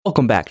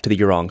Welcome back to the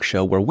Yurong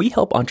Show, where we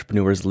help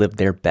entrepreneurs live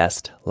their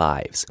best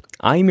lives.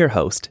 I am your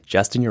host,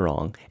 Justin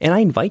Yurong, and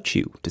I invite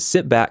you to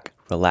sit back,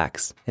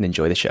 relax, and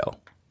enjoy the show.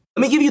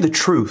 Let me give you the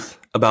truth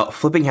about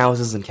flipping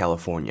houses in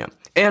California.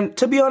 And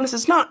to be honest,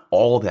 it's not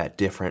all that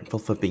different from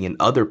flipping in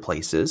other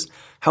places.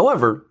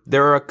 However,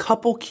 there are a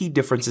couple key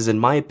differences, in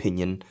my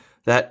opinion,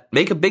 that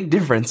make a big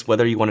difference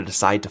whether you want to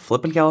decide to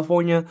flip in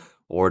California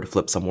or to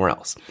flip somewhere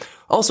else.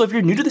 Also, if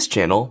you're new to this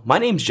channel, my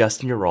name's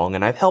Justin Yurong,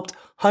 and I've helped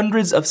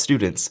hundreds of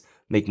students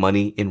make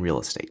money in real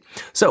estate.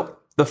 So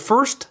the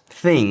first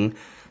thing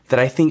that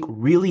I think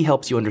really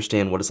helps you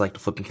understand what it's like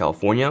to flip in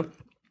California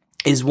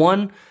is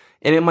one,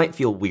 and it might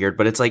feel weird,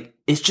 but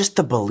it's just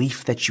the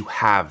belief that you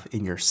have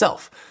in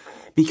yourself.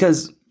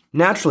 Because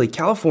naturally,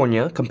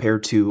 California,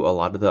 compared to a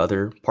lot of the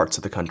other parts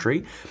of the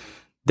country,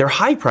 they're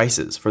high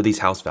prices for these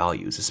house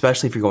values,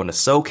 especially if you're going to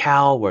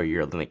SoCal, where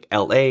you're in like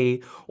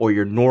LA, or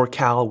you're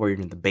NorCal, where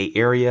you're in the Bay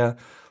Area.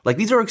 Like,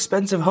 these are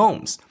expensive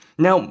homes.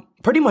 Now,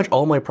 pretty much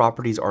all my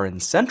properties are in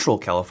Central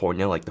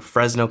California, like the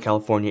Fresno,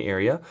 California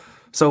area.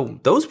 So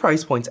those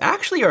price points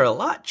actually are a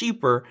lot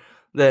cheaper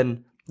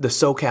than the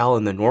SoCal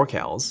and the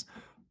NorCals.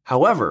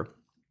 However,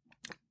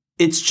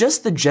 it's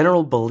just the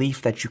general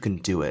belief that you can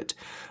do it.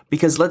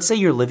 Because let's say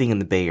you're living in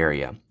the Bay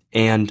Area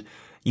and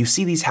you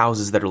see these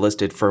houses that are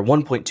listed for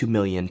 $1.2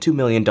 million, $2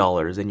 million,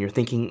 and you're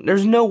thinking,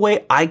 there's no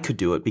way I could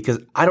do it because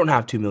I don't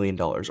have $2 million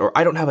or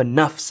I don't have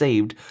enough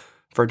saved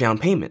for a down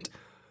payment.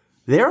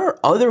 There are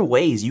other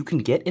ways you can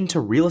get into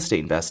real estate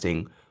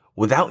investing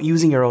without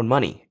using your own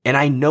money. And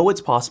I know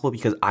it's possible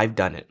because I've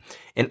done it.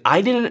 And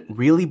I didn't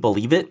really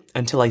believe it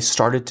until I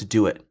started to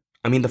do it.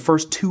 I mean, the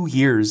first 2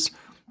 years,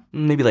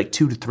 maybe like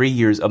 2 to 3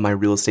 years of my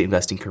real estate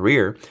investing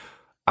career,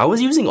 I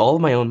was using all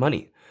of my own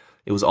money.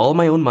 It was all of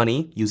my own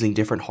money using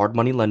different hard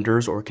money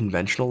lenders or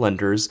conventional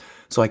lenders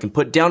so I can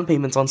put down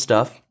payments on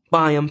stuff,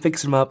 buy them,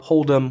 fix them up,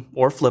 hold them,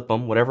 or flip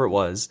them, whatever it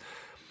was.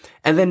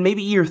 And then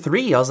maybe year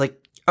 3, I was like,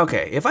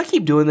 okay, if I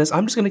keep doing this,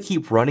 I'm just going to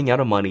keep running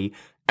out of money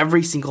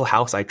every single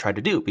house I try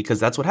to do, because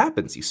that's what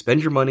happens. You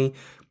spend your money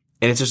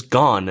and it's just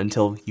gone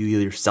until you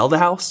either sell the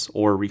house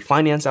or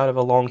refinance out of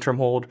a long-term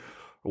hold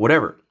or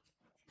whatever.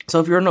 So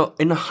if you're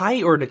in a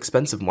high or an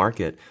expensive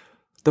market,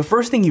 the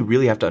first thing you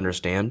really have to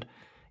understand,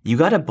 you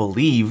got to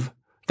believe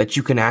that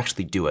you can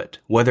actually do it.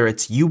 Whether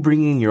it's you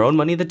bringing your own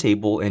money to the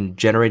table and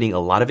generating a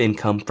lot of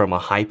income from a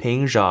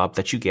high-paying job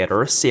that you get,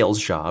 or a sales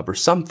job or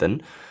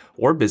something,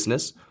 or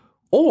business,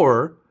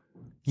 or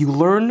you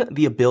learn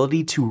the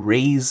ability to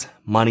raise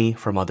money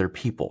from other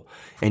people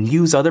and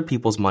use other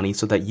people's money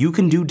so that you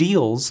can do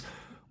deals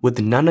with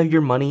none of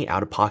your money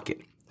out of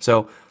pocket.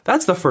 So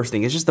that's the first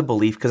thing. It's just the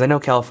belief, because I know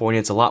California,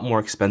 it's a lot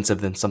more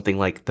expensive than something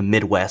like the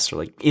Midwest or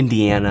like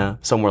Indiana,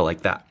 somewhere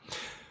like that.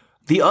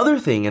 The other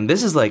thing, and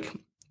this is like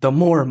the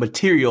more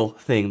material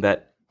thing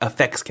that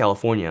affects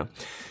California,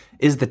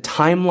 is the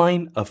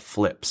timeline of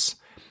flips.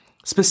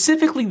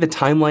 Specifically, the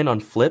timeline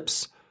on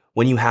flips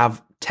when you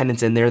have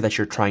tenants in there that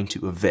you're trying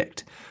to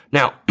evict.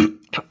 Now,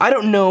 I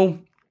don't know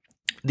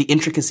the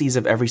intricacies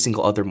of every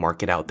single other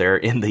market out there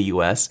in the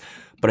US,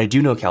 but I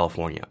do know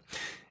California.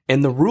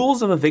 And the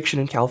rules of eviction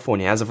in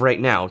California, as of right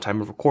now,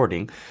 time of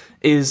recording,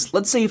 is,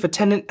 let's say if a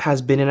tenant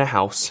has been in a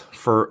house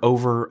for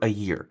over a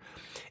year.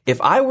 If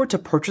I were to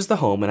purchase the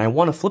home and I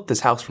want to flip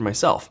this house for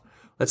myself,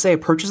 let's say I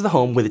purchase the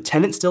home with a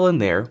tenant still in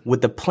there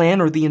with the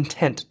plan or the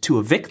intent to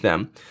evict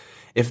them.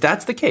 If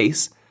that's the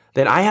case,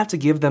 then I have to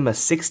give them a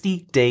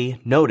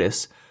 60-day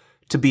notice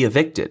to be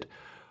evicted.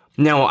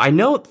 Now, I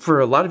know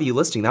for a lot of you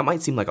listening, that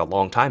might seem like a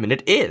long time, and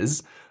it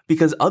is,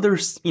 because other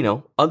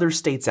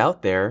states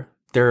out there,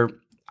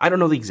 I don't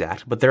know the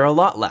exact, but they're a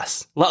lot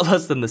less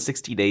than the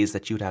 60 days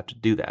that you would have to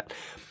do that.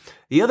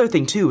 The other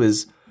thing too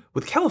is,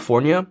 with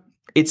California,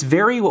 it's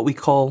very what we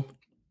call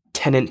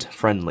tenant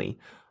friendly,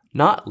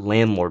 not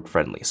landlord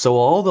friendly. So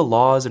all the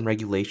laws and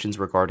regulations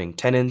regarding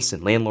tenants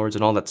and landlords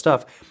and all that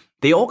stuff,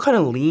 they all kind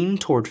of lean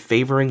toward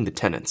favoring the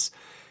tenants.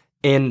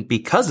 And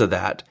because of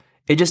that,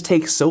 it just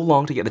takes so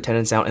long to get the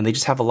tenants out, and they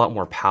just have a lot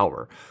more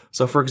power.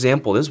 So for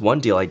example, this one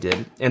deal I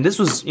did, and this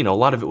was, a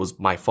lot of it was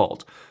my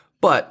fault,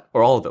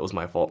 or all of it was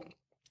my fault.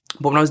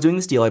 But when I was doing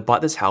this deal, I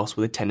bought this house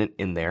with a tenant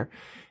in there,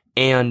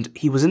 and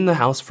he was in the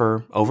house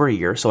for over a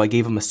year. So I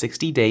gave him a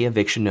 60-day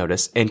eviction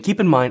notice. And keep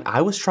in mind,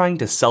 I was trying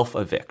to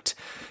self-evict.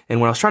 And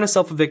when I was trying to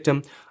self-evict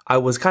him, I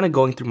was kind of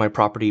going through my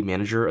property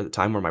manager at the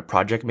time, or my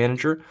project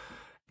manager,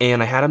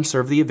 and I had him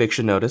serve the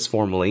eviction notice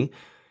formally.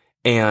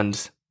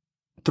 And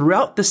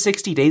throughout the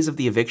 60 days of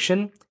the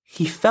eviction,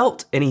 he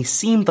felt and he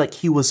seemed like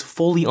he was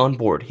fully on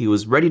board. He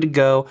was ready to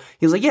go.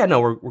 He was like, yeah,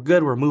 no, we're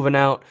good. We're moving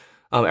out.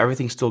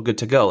 Everything's still good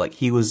to go. Like,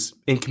 he was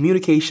in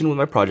communication with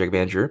my project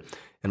manager,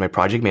 and my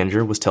project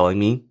manager was telling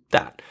me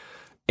that.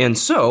 And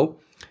so,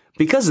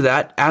 because of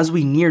that, as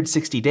we neared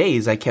 60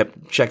 days, I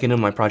kept checking in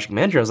with my project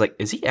manager. I was like,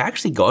 is he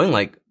actually going?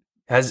 Like,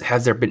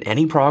 has there been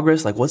any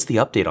progress? Like, what's the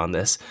update on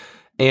this?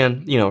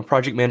 And,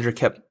 project manager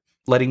kept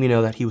letting me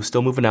know that he was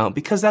still moving out,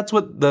 because that's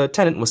what the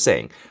tenant was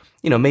saying.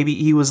 Maybe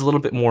he was a little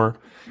bit more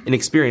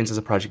inexperienced as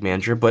a project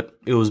manager, but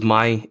it was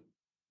my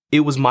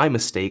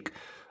mistake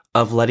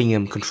of letting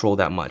him control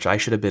that much. I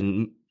should have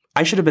been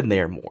I should have been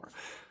there more.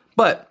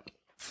 But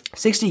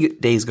 60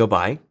 days go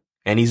by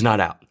and he's not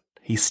out.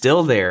 He's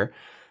still there.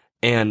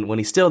 And when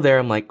he's still there,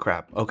 I'm like,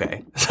 crap,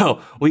 okay.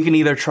 So we can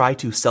either try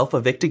to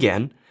self-evict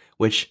again,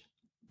 which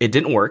it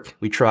didn't work.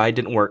 We tried,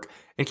 didn't work.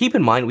 And keep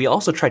in mind, we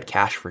also tried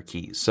cash for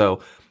keys.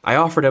 So I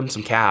offered him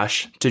some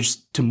cash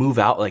to move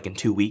out like in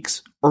 2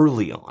 weeks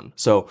early on.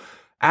 So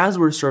as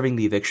we're serving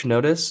the eviction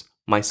notice,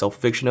 my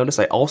self-eviction notice,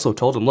 I also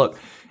told him, look,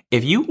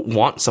 if you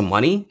want some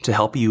money to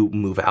help you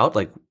move out,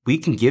 like we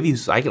can give you,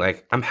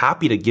 I'm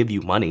happy to give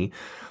you money,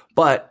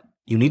 but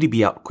you need to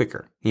be out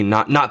quicker.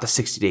 Not the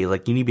 60 days,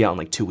 like you need to be out in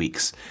like 2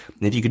 weeks.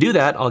 And if you could do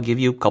that, I'll give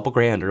you a couple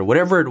grand or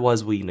whatever it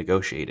was we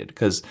negotiated.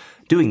 Because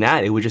doing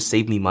that, it would just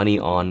save me money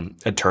on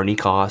attorney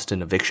cost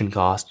and eviction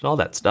cost and all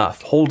that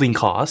stuff, holding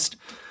cost.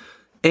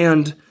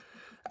 And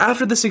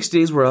after the 60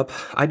 days were up,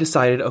 I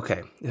decided,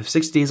 okay, if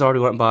 60 days already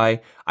went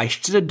by, I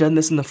should have done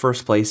this in the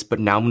first place, but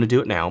now I'm going to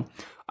do it now.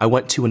 I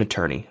went to an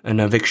attorney, an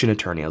eviction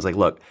attorney. I was like,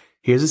 look,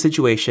 here's the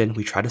situation.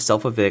 We try to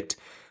self-evict.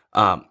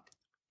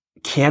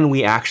 Can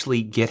we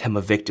actually get him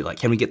evicted? Like,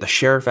 can we get the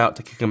sheriff out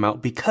to kick him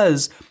out?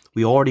 Because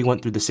we already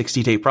went through the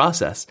 60-day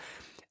process.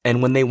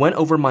 And when they went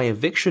over my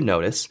eviction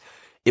notice,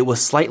 it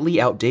was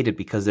slightly outdated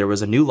because there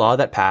was a new law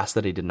that passed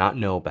that I did not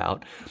know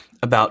about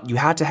you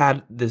had to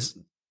have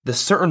the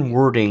certain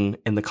wording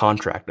in the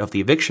contract of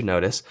the eviction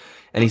notice.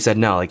 And he said,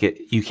 no,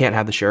 you can't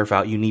have the sheriff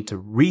out. You need to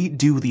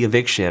redo the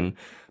eviction,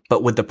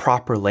 but with the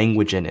proper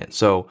language in it.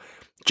 So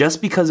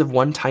just because of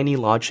one tiny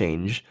law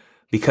change,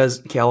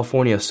 because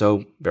California is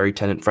so very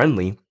tenant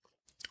friendly,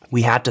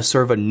 we had to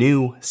serve a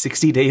new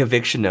 60-day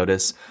eviction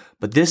notice,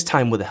 but this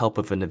time with the help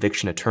of an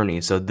eviction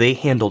attorney. So they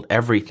handled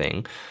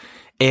everything.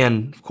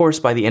 And of course,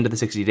 by the end of the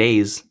 60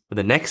 days, or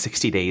the next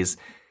 60 days,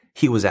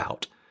 he was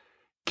out.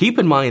 Keep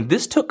in mind,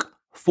 this took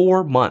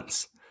 4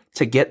 months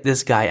to get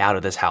this guy out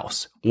of this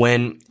house.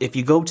 When if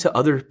you go to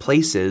other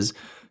places,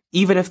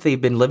 even if they've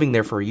been living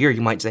there for a year,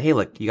 you might say, hey,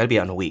 look, you got to be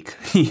out in a week.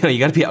 You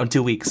got to be out in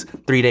 2 weeks,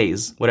 3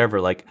 days,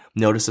 whatever, like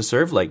notice to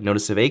serve, like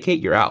notice to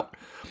vacate, you're out.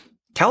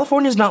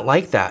 California's not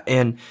like that.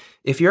 And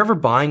if you're ever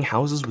buying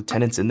houses with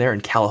tenants in there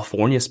in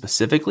California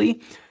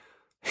specifically,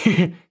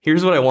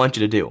 here's what I want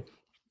you to do.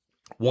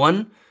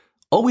 1,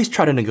 always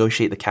try to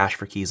negotiate the cash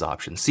for keys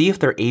option. See if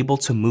they're able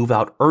to move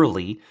out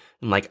early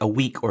in like a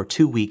week or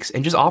 2 weeks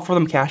and just offer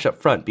them cash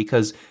up front.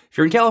 Because if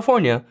you're in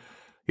California,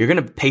 you're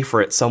going to pay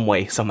for it some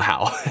way,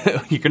 somehow.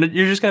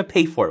 You're just going to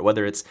pay for it,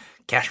 whether it's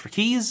cash for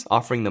keys,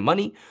 offering them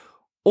money,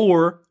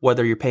 or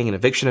whether you're paying an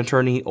eviction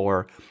attorney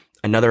or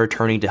another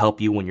attorney to help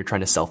you when you're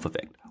trying to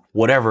self-evict.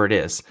 Whatever it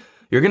is,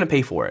 you're going to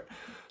pay for it.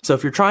 So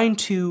if you're trying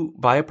to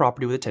buy a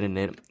property with a tenant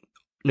in it,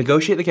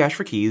 negotiate the cash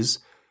for keys,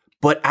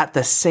 but at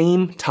the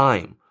same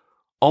time,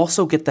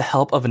 also get the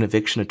help of an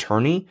eviction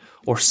attorney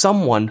or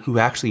someone who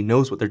actually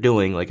knows what they're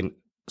doing, like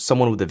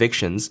someone with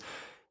evictions,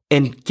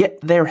 and get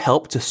their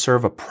help to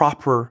serve a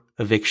proper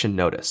eviction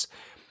notice.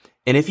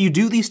 And if you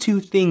do these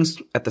two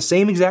things at the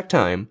same exact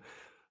time,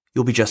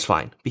 you'll be just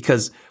fine.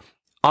 Because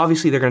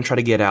obviously they're going to try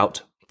to get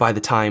out by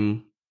the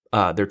time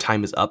their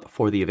time is up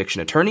for the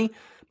eviction attorney.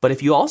 But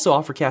if you also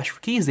offer cash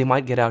for keys, they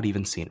might get out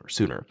even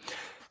sooner.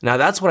 Now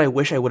that's what I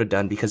wish I would have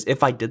done, because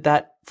if I did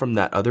that from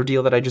that other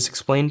deal that I just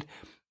explained,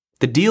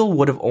 the deal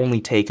would have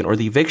only taken, or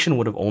the eviction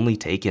would have only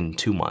taken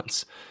 2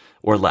 months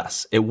or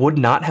less. It would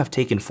not have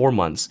taken 4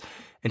 months.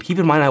 And keep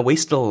in mind, I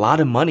wasted a lot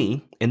of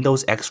money in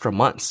those extra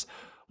months.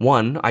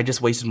 1, I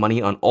just wasted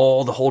money on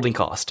all the holding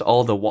cost,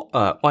 all the,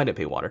 I didn't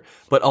pay water,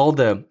 but all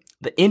the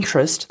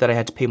interest that I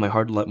had to pay my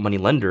hard money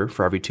lender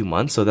for every 2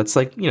 months. So that's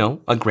like,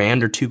 $1,000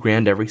 or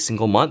 $2,000 every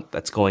single month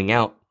that's going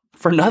out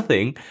for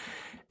nothing.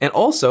 And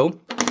also,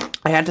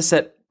 I had to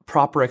set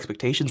proper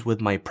expectations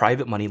with my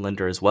private money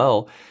lender as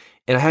well.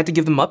 And I had to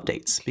give them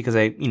updates because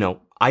I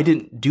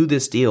didn't do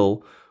this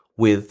deal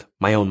with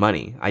my own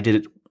money. I did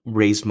it,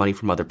 raised money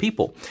from other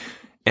people.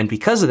 And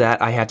because of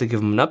that, I had to give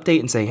them an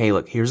update and say, hey,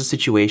 look, here's the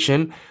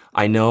situation.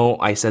 I know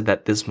I said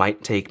that this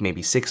might take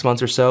maybe 6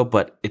 months or so,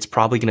 but it's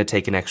probably going to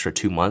take an extra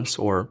 2 months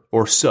or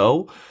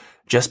so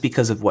just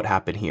because of what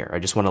happened here. I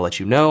just want to let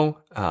you know.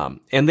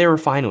 And they were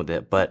fine with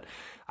it, but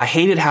I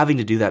hated having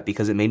to do that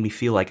because it made me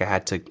feel like I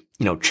had to,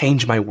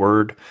 change my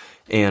word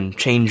and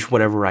change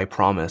whatever I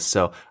promised.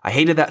 So I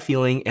hated that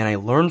feeling and I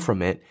learned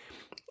from it.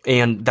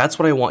 And that's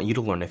what I want you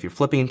to learn. If you're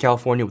flipping in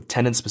California with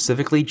tenants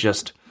specifically,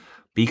 just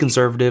be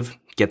conservative,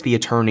 get the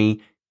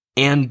attorney,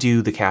 and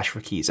do the cash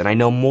for keys. And I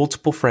know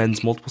multiple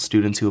friends, multiple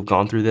students who have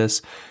gone through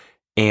this,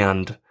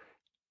 and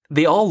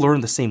they all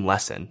learn the same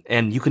lesson.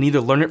 And you can either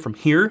learn it from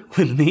here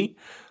with me,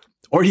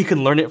 or you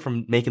can learn it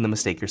from making the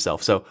mistake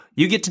yourself. So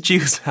you get to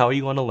choose how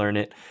you want to learn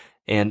it.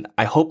 And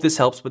I hope this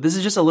helps. But this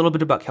is just a little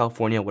bit about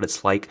California, what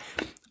it's like.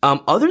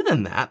 Other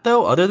than that,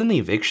 though, other than the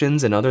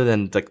evictions and other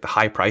than like the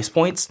high price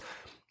points,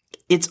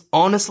 it's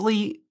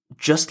honestly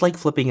just like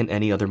flipping in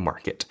any other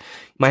market.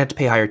 You might have to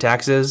pay higher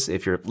taxes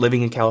if you're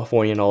living in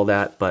California and all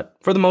that, but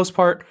for the most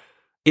part,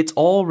 it's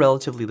all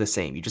relatively the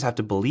same. You just have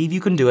to believe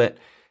you can do it,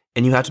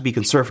 and you have to be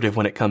conservative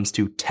when it comes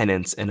to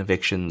tenants and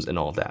evictions and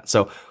all that.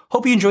 So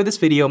hope you enjoyed this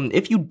video.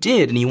 If you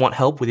did and you want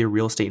help with your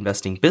real estate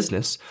investing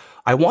business,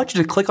 I want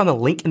you to click on the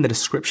link in the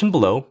description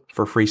below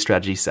for a free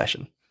strategy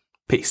session.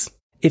 Peace.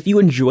 If you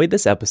enjoyed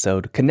this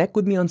episode, connect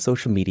with me on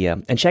social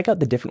media and check out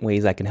the different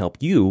ways I can help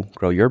you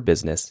grow your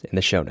business in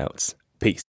the show notes. Peace.